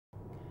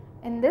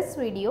In this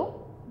video,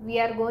 we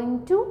are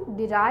going to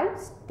derive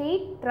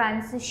state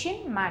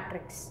transition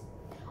matrix.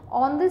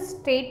 On this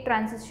state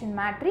transition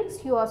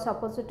matrix, you are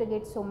supposed to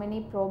get so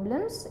many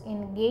problems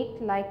in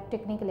GATE like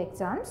technical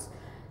exams.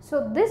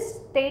 So,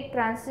 this state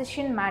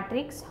transition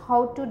matrix,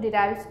 how to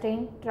derive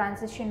state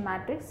transition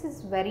matrix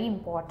is very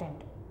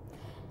important.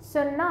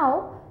 So,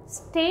 now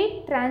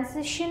state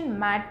transition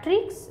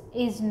matrix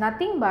is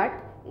nothing but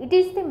it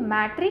is the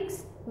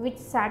matrix which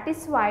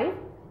satisfies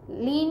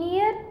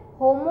linear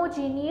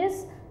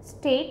homogeneous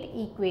state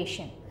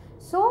equation.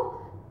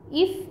 So,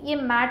 if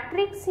a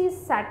matrix is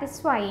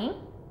satisfying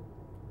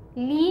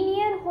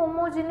linear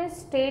homogeneous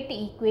state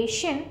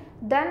equation,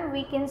 then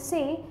we can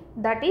say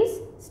that is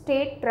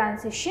state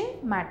transition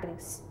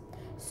matrix.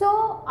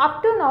 So,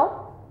 up to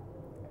now,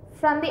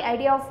 from the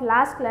idea of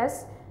last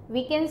class,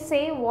 we can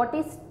say what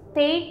is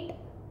state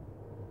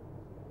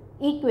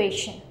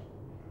equation.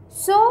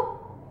 So,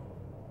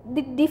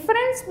 the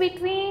difference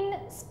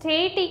between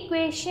state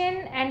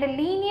equation and a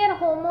linear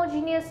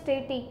homogeneous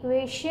state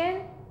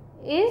equation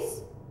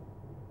is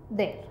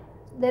there.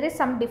 There is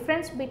some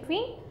difference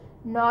between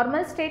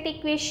normal state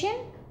equation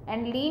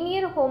and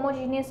linear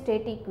homogeneous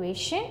state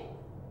equation,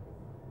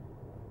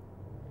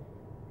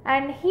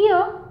 and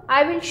here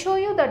I will show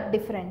you that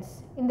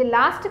difference. In the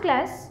last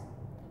class,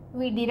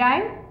 we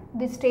derived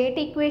the state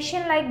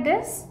equation like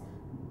this.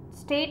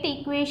 State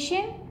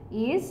equation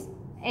is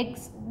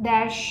x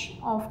dash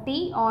of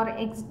t or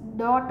x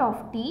dot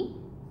of t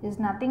is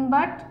nothing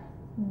but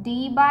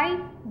d by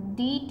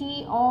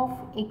dt of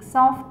x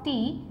of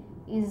t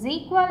is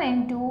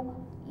equivalent to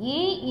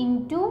a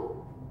into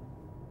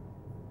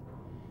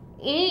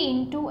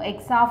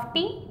x of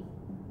t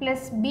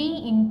plus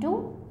b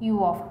into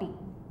u of t.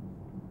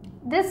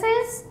 This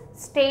is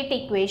state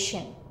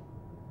equation,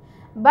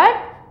 but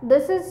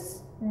this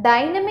is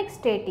dynamic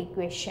state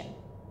equation.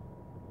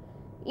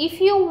 If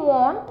you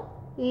want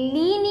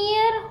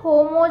linear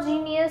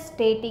homogeneous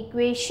state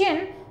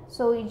equation,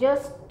 so you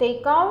just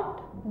take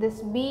out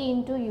this b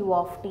into u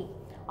of t.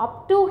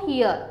 Up to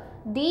here,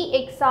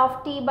 dx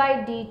of t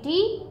by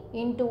dt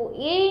into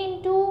a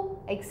into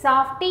x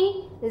of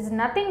t is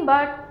nothing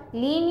but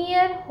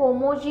linear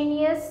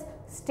homogeneous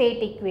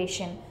state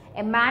equation.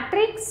 A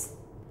matrix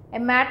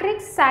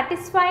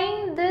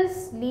satisfying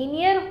this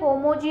linear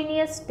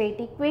homogeneous state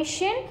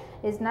equation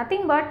is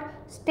nothing but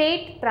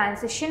state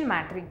transition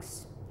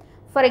matrix.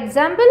 For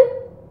example,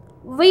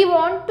 we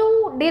want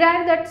to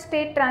derive that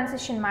state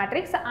transition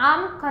matrix. I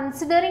am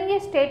considering a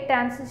state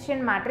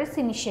transition matrix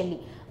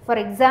initially. For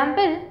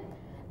example,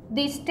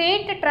 the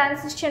state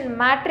transition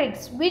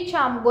matrix which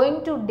I am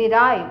going to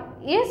derive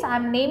is, I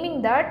am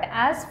naming that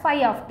as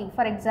phi of t.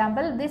 For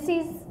example, this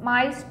is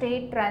my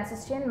state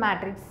transition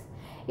matrix.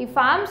 If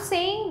I am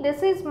saying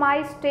this is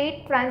my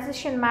state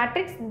transition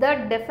matrix,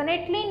 that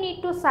definitely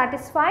need to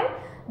satisfy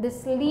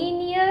this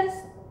linear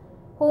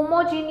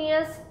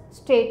homogeneous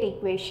state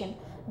equation.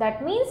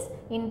 That means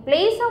in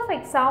place of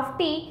x of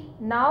t,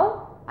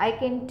 now I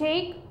can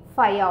take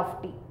phi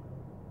of t.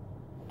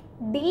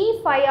 D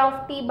phi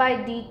of t by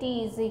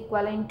dt is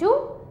equivalent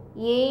to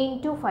a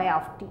into phi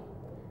of t.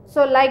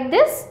 So, like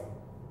this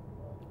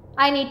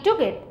I need to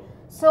get.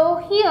 So,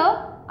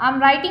 here I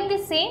am writing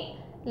the same.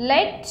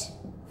 Let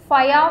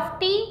phi of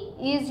t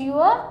is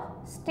your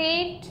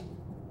state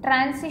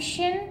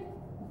transition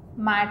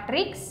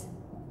matrix.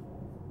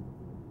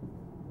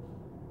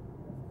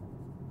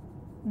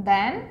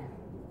 Then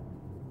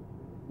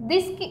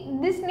this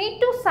need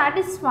to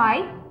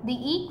satisfy the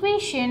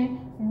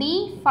equation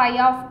d phi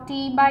of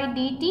t by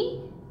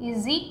dt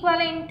is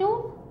equivalent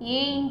to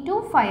a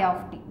into phi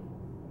of t.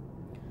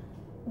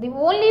 The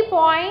only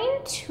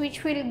point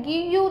which will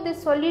give you the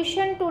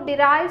solution to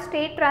derive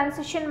state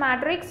transition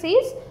matrix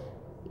is,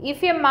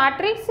 if a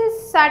matrix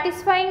is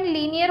satisfying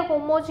linear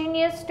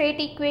homogeneous state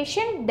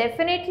equation,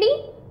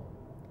 definitely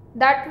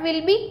that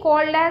will be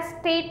called as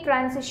state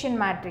transition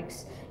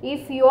matrix.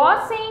 If you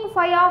are saying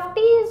phi of t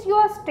is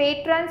your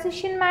state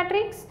transition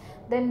matrix,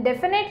 then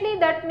definitely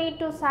that need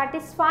to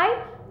satisfy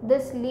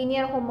this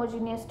linear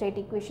homogeneous state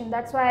equation.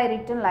 That is why I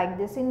written like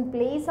this. In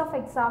place of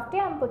x of t,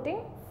 I am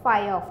putting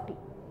phi of t.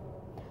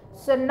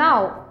 So,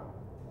 now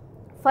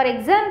for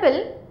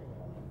example,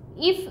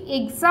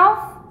 if x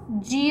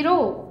of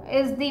 0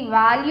 is the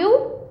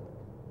value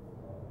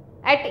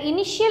at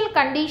initial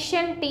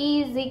condition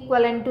t is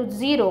equivalent to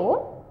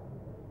 0,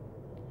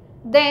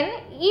 then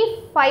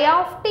if phi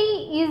of t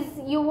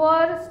is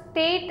your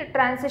state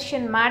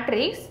transition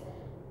matrix,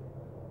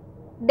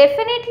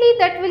 definitely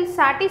that will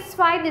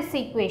satisfy this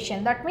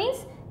equation. That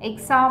means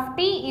x of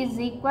t is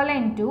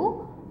equivalent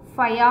to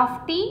phi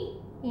of t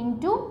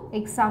into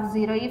x of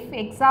 0. If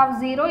x of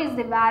 0 is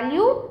the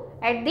value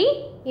at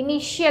the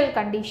initial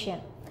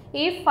condition.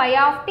 If phi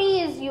of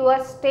t is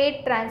your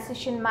state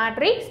transition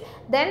matrix,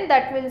 then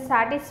that will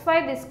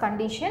satisfy this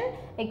condition.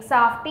 X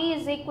of t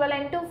is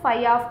equivalent to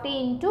phi of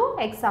t into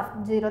x of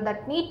 0.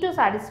 That need to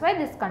satisfy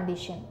this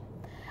condition.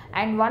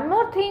 And one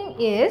more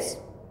thing is,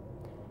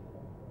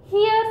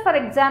 here for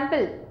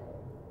example,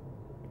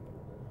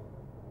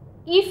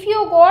 if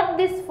you got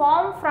this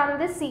form from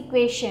this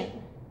equation,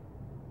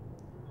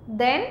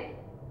 then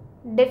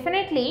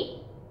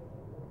definitely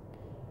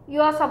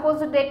you are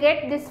supposed to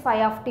get this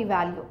phi of t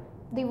value.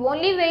 The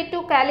only way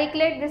to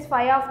calculate this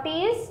phi of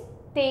t is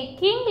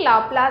taking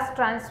Laplace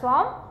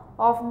transform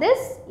of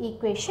this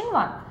equation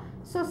 1.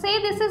 So,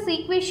 say this is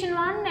equation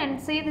 1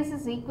 and say this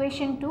is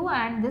equation 2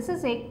 and this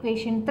is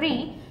equation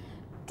 3.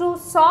 To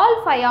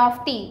solve phi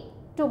of t,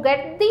 to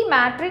get the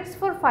matrix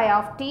for phi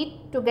of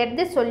t, to get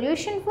the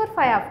solution for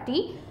phi of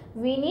t,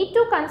 we need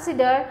to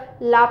consider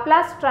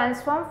Laplace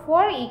transform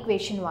for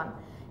equation 1.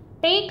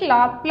 Take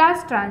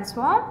Laplace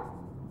transform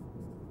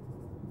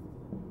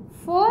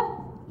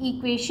for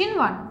equation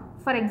 1.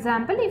 For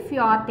example, if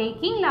you are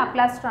taking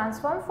Laplace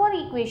transform for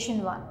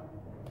equation 1.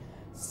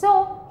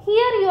 So,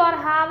 here you are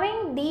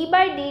having d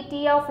by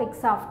dt of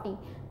x of t.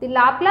 The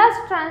Laplace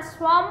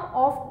transform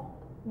of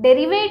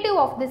derivative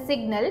of the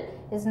signal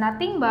is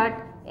nothing but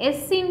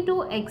s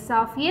into x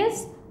of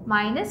s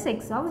minus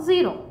x of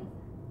 0.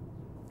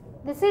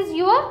 This is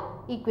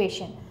your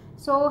equation.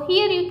 So,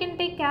 here you can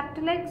take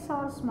capital X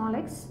or small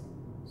x.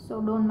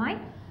 So, do not mind.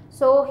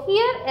 So,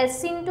 here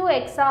s into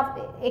x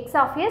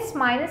of s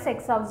minus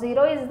x of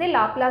 0 is the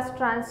Laplace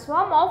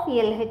transform of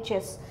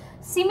LHS.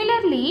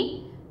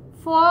 Similarly,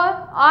 for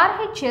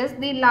RHS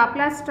the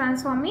Laplace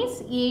transform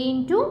is a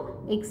into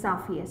x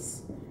of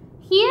s.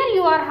 Here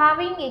you are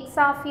having x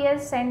of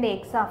s and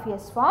x of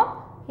s form.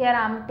 Here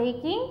I am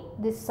taking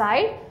this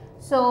side.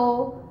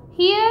 So,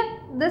 here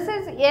this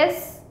is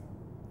s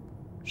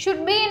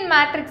should be in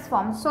matrix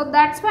form. So,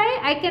 that is why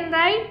I can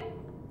write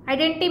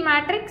identity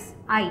matrix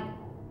I.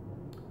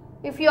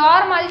 If you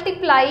are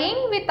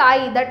multiplying with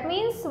I, that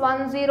means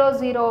 1 0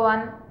 0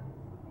 1.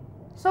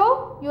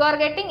 So, you are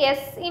getting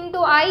s into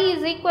I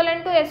is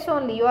equivalent to s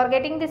only, you are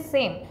getting the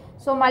same.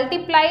 So,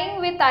 multiplying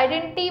with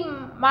identity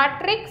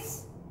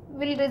matrix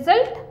will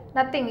result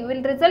nothing,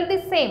 will result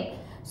the same.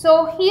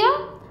 So, here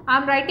I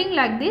am writing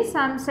like this,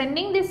 I am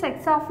sending this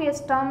x of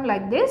s term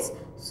like this.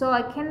 So,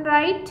 I can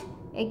write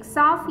x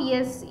of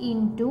s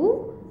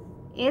into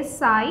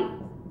si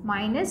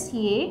minus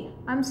a,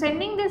 I am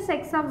sending this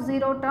x of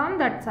 0 term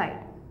that side.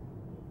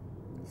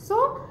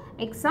 So,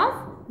 x of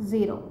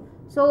 0.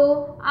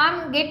 So, I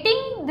am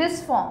getting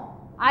this form,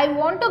 I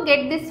want to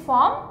get this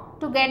form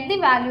to get the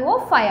value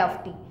of phi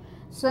of t.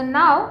 So,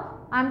 now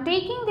I am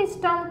taking this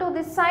term to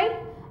this side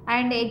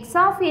and x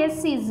of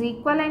s is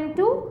equivalent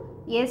to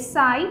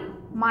si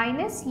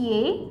minus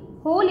a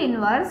whole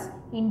inverse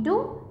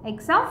into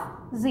x of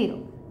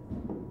 0.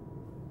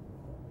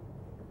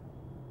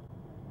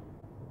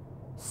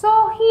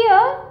 So,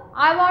 here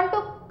I want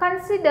to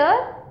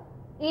consider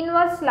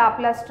inverse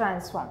Laplace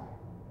transform.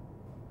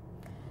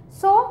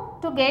 So,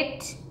 to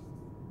get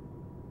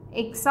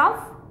x of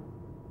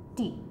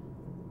t.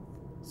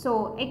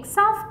 So, x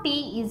of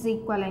t is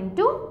equivalent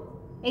to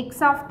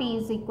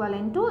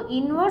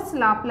inverse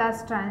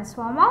Laplace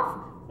transform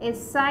of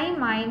si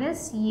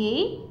minus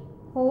a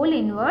whole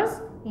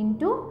inverse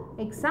into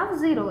x of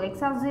 0.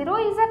 X of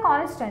 0 is a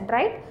constant,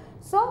 right?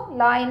 So,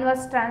 law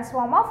inverse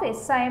transform of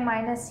si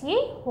minus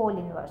a whole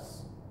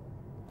inverse.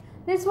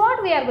 This is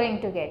what we are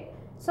going to get.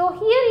 So,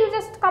 here you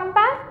just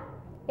compare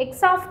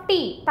x of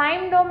t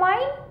time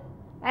domain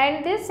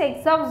and this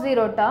x of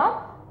 0 term,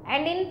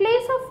 and in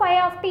place of phi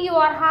of t you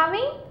are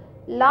having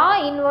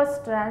law inverse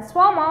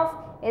transform of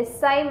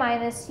si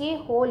minus a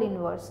whole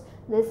inverse.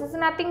 This is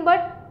nothing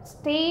but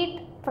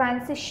state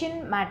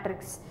transition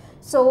matrix.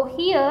 So,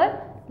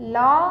 here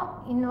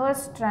law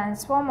inverse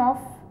transform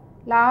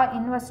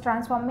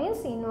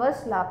means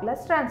inverse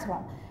Laplace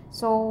transform.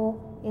 So,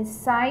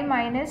 si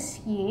minus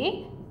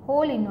a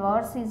whole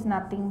inverse is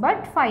nothing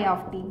but phi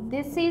of t.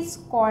 This is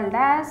called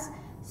as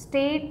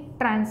state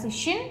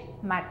transition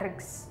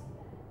matrix.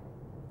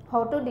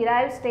 How to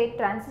derive state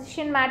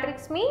transition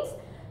matrix means?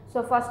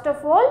 So, first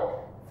of all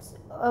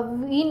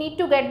we need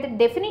to get the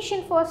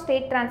definition for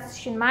state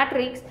transition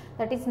matrix,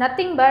 that is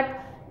nothing but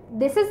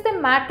this is the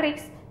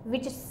matrix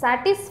which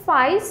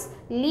satisfies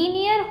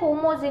linear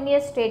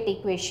homogeneous state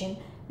equation,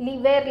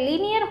 where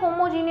linear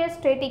homogeneous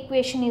state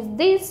equation is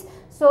this.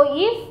 So,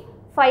 if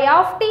phi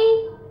of t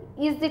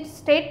is the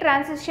state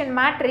transition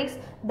matrix,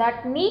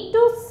 that need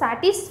to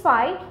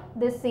satisfy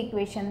this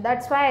equation, that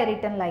is why I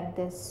written like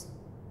this.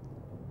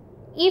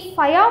 If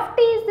phi of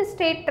t is the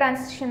state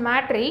transition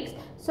matrix,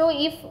 so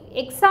if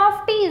x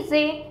of t is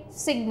a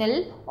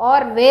signal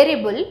or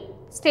variable,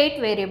 state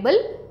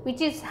variable which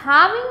is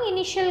having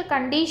initial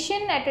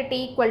condition at a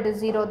t equal to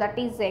 0, that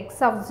is x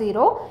of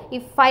 0,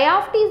 if phi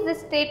of t is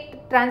the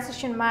state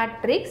transition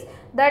matrix,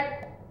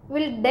 that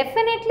will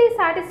definitely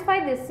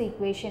satisfy this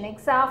equation.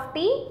 X of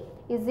t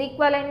is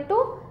equivalent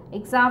to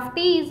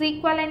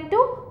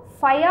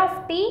phi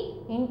of t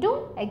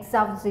into x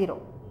of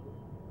 0.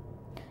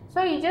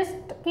 So, you just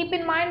keep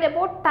in mind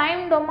about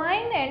time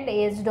domain and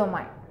age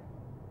domain.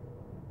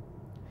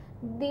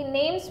 The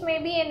names may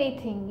be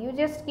anything, you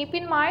just keep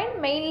in mind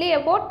mainly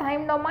about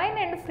time domain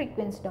and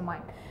frequency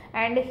domain.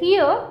 And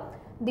here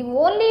the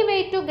only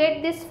way to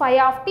get this phi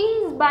of t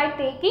is by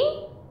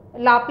taking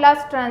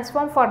Laplace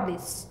transform for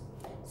this.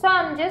 So,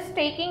 I am just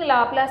taking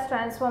Laplace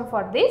transform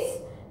for this.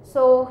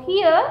 So,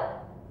 here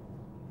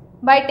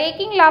By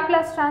taking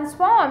Laplace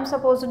transform, I am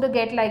supposed to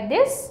get like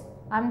this.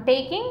 I am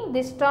taking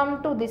this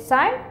term to this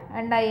side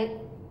and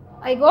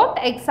I got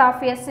x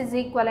of s is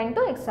equivalent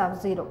to x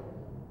of 0.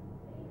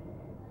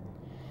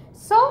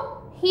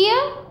 So,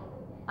 here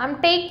I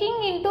am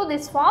taking into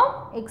this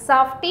form x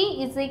of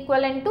t is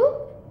equivalent to,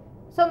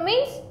 so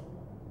means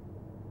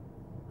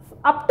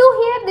up to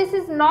here this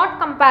is not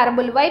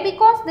comparable. Why?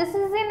 Because this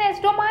is in s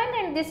domain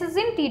and this is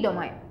in t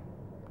domain,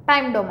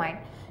 time domain.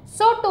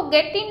 So, to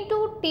get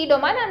into t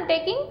domain I am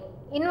taking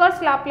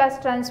inverse Laplace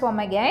transform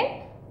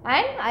again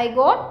and I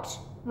got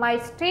my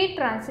state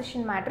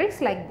transition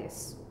matrix like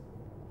this.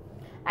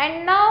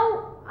 And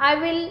now I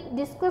will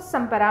discuss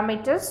some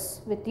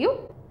parameters with you.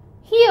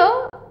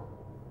 Here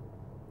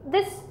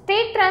this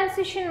state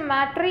transition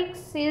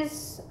matrix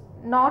is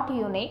not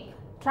unique,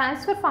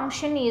 transfer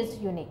function is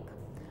unique.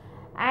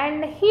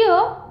 And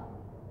here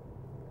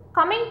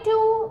coming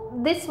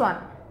to this one,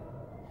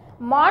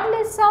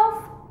 modulus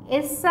of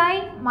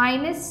Si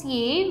minus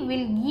A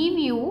will give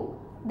you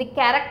the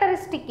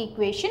characteristic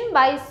equation.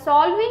 By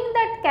solving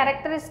that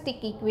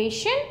characteristic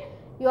equation,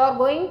 you are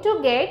going to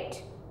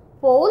get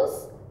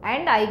poles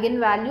and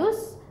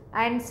eigenvalues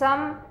and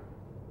some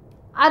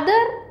other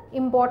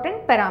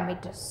important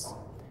parameters.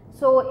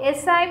 So,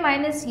 Si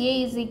minus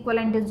A is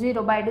equivalent to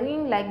 0. By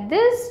doing like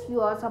this,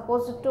 you are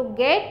supposed to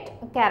get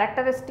a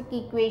characteristic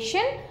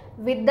equation.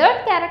 With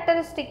that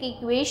characteristic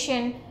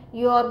equation,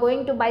 you are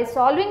going to, by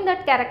solving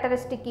that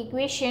characteristic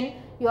equation,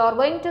 you are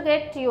going to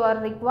get your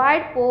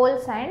required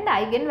poles and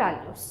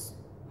eigenvalues.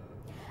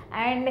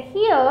 And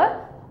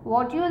here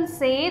what you will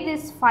say,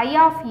 this phi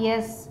of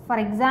s, for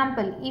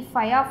example, if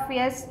phi of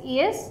s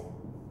is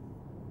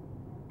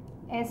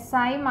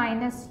Si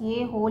minus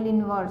A whole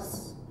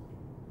inverse,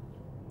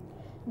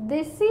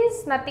 this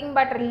is nothing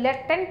but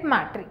reluctant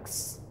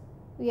matrix.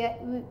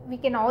 We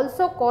can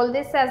also call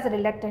this as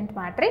reluctant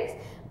matrix,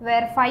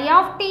 where phi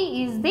of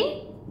t is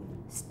the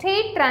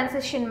state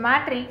transition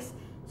matrix.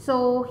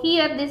 So,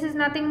 here this is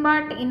nothing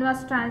but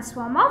inverse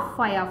transform of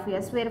phi of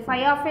s, where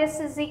phi of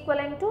s is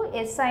equivalent to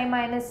Si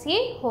minus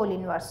A whole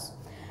inverse.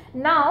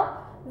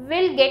 Now, we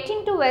will get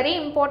into very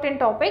important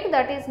topic,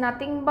 that is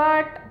nothing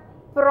but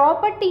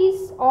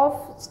properties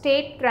of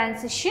state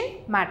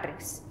transition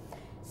matrix.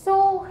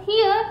 So,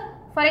 here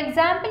for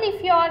example,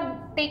 if you are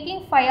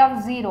taking phi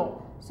of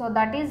 0, so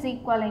that is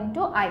equivalent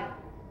to I.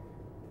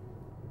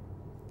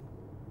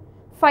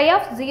 Phi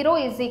of 0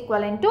 is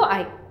equivalent to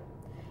I.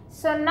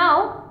 So,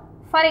 now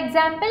for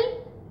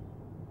example,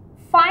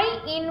 phi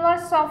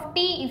inverse of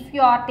t if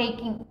you are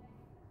taking,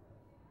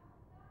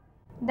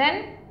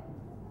 then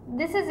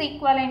this is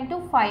equivalent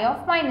to phi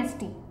of minus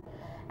t.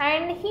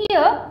 And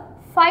here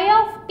phi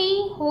of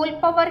t whole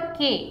power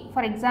k,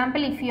 for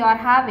example, if you are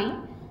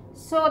having,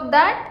 so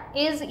that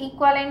is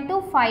equivalent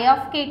to phi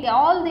of kt.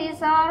 All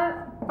these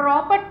are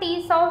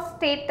properties of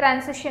state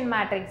transition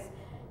matrix.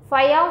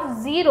 Phi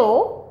of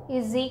 0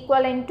 is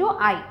equivalent to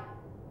I,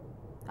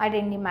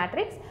 identity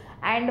matrix,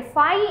 and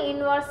phi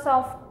inverse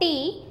of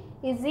t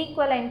is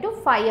equivalent to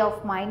phi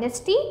of minus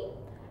t,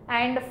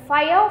 and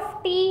phi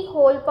of t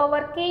whole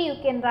power k you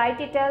can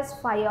write it as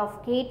phi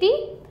of kt.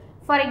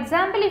 For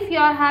example, if you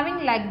are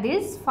having like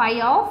this,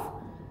 phi of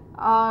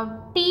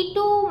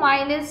t2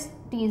 minus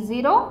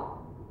t0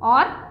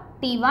 or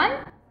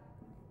t1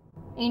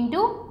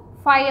 into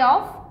phi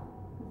of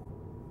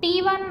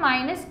t1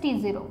 minus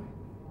t0.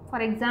 For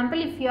example,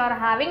 if you are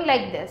having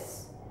like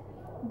this,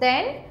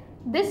 then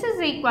this is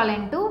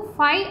equivalent to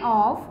phi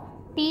of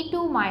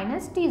t2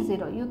 minus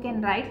t0. You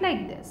can write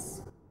like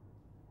this.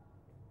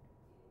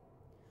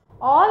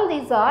 All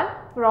these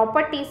are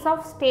properties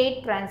of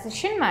state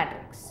transition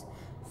matrix.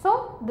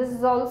 So, this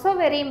is also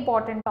very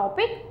important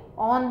topic.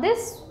 On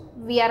this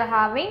we are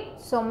having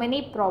so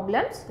many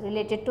problems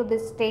related to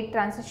this state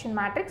transition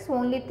matrix.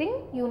 Only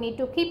thing you need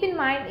to keep in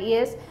mind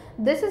is,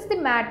 this is the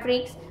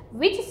matrix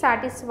which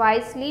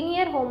satisfies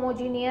linear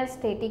homogeneous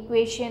state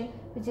equation,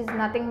 which is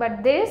nothing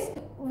but this.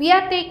 We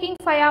are taking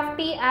phi of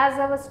t as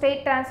our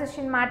state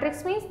transition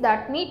matrix, means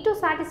that need to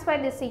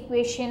satisfy this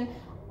equation.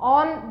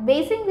 On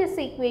basing this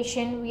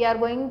equation, we are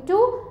going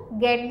to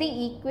get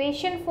the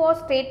equation for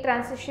state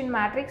transition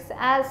matrix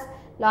as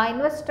law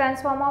inverse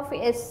transform of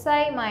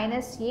Si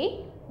minus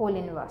A whole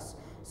inverse.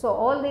 So,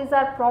 all these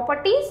are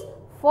properties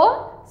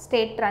for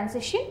state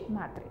transition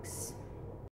matrix.